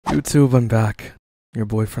YouTube, I'm back. Your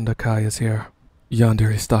boyfriend Akai is here.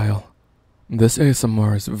 Yandere style. This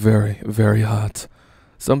ASMR is very, very hot.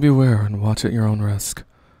 So beware and watch at your own risk.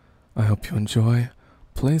 I hope you enjoy.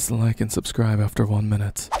 Please like and subscribe after 1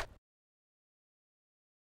 minute.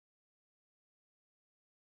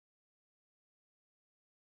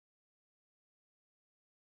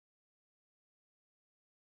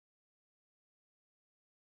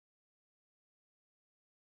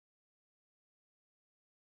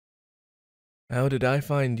 How did I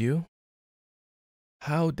find you?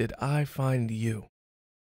 How did I find you?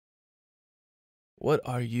 What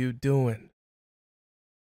are you doing?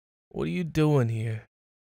 What are you doing here?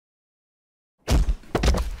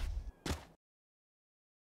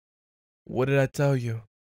 What did I tell you?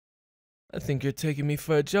 I think you're taking me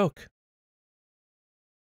for a joke.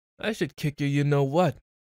 I should kick you know what.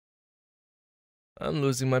 I'm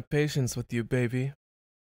losing my patience with you, baby.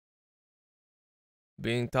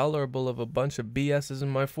 Being tolerable of a bunch of BS isn't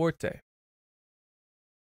my forte.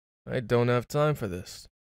 I don't have time for this.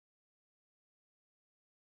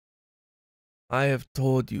 I have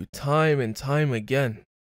told you time and time again.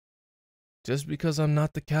 Just because I'm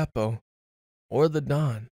not the capo or the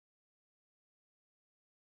don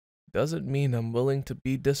doesn't mean I'm willing to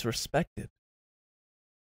be disrespected.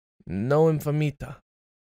 No infamita.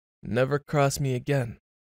 Never cross me again.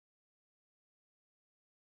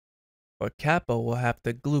 Or Capo will have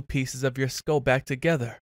to glue pieces of your skull back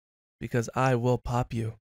together, because I will pop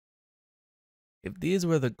you. If these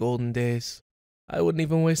were the golden days, I wouldn't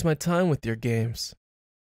even waste my time with your games.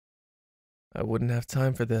 I wouldn't have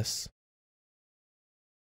time for this.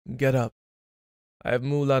 Get up. I have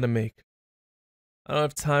moolah to make. I don't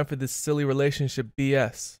have time for this silly relationship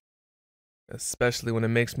BS. Especially when it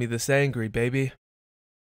makes me this angry, baby.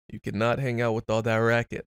 You cannot hang out with all that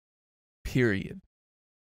racket. Period.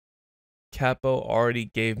 Capo already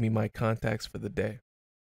gave me my contacts for the day.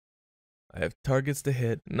 I have targets to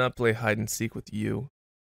hit, not play hide and seek with you.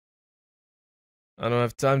 I don't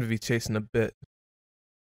have time to be chasing a bit.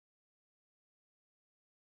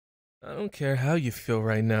 I don't care how you feel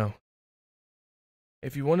right now.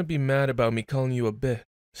 If you want to be mad about me calling you a bit,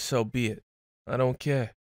 so be it. I don't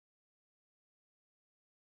care.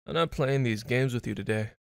 I'm not playing these games with you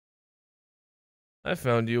today. I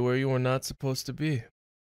found you where you were not supposed to be.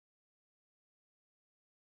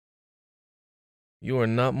 You are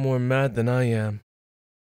not more mad than I am.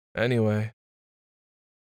 Anyway,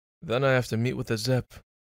 then I have to meet with a zip.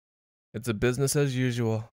 It's a business as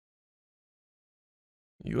usual.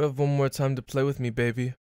 You have one more time to play with me,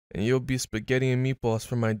 baby, and you'll be spaghetti and meatballs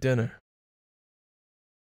for my dinner.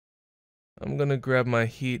 I'm gonna grab my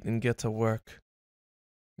heat and get to work.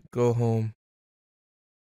 Go home.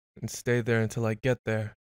 And stay there until I get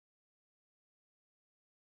there.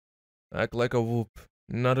 Act like a whoop,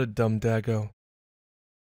 not a dumb dago.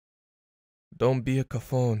 Don't be a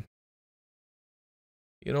cafone.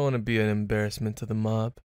 You don't want to be an embarrassment to the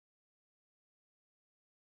mob.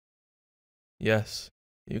 Yes,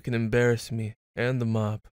 you can embarrass me and the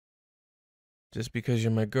mob. Just because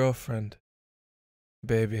you're my girlfriend.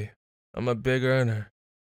 Baby, I'm a big earner.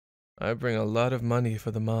 I bring a lot of money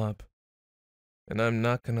for the mob. And I'm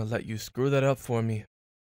not gonna let you screw that up for me.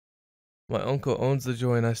 My uncle owns the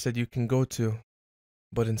joint I said you can go to.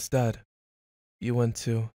 But instead, you went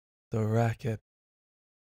to the racket.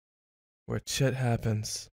 Where shit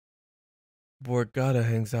happens. Borgata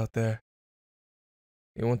hangs out there.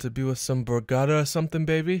 You want to be with some Borgata or something,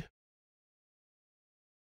 baby?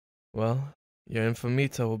 Well, your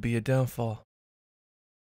infamita will be your downfall.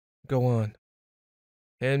 Go on.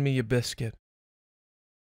 Hand me your biscuit.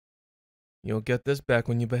 You'll get this back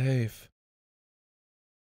when you behave.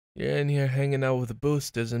 You're in here hanging out with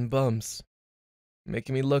boosters and bums,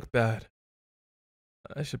 making me look bad.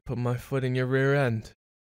 I should put my foot in your rear end.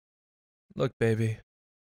 Look, baby,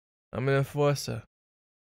 I'm an enforcer.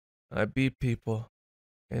 I beat people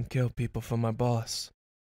and kill people for my boss.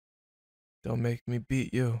 Don't make me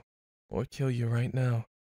beat you or kill you right now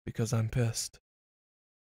because I'm pissed.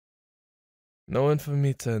 No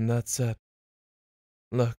infamita and that's it.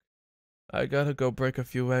 Look, I gotta go break a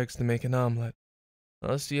few eggs to make an omelet.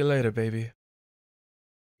 I'll see you later, baby.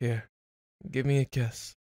 Here, give me a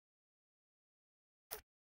kiss.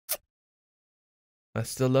 I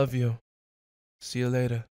still love you. See you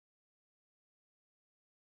later.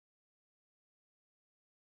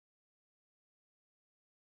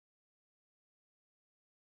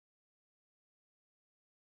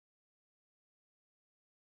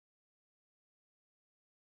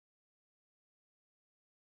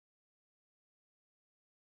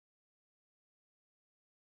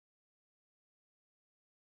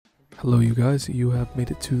 Hello you guys, you have made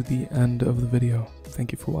it to the end of the video.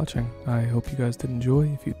 Thank you for watching. I hope you guys did enjoy.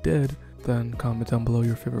 If you did, then comment down below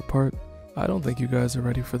your favorite part. I don't think you guys are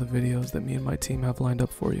ready for the videos that me and my team have lined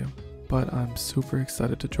up for you, but I'm super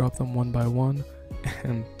excited to drop them one by one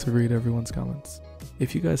and to read everyone's comments.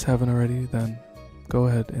 If you guys haven't already, then go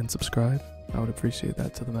ahead and subscribe. I would appreciate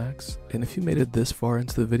that to the max. And if you made it this far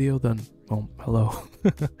into the video, then, well, hello.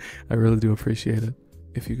 I really do appreciate it.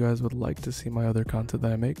 If you guys would like to see my other content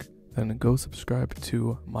that I make, then go subscribe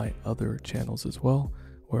to my other channels as well,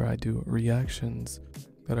 where I do reactions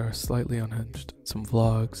that are slightly unhinged, some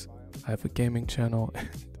vlogs. I have a gaming channel,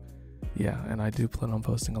 and I do plan on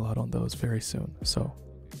posting a lot on those very soon. So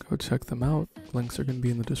go check them out. Links are going to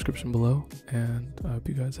be in the description below, and I hope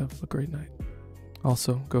you guys have a great night.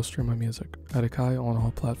 Also, go stream my music at AkhiCC on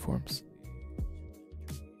all platforms.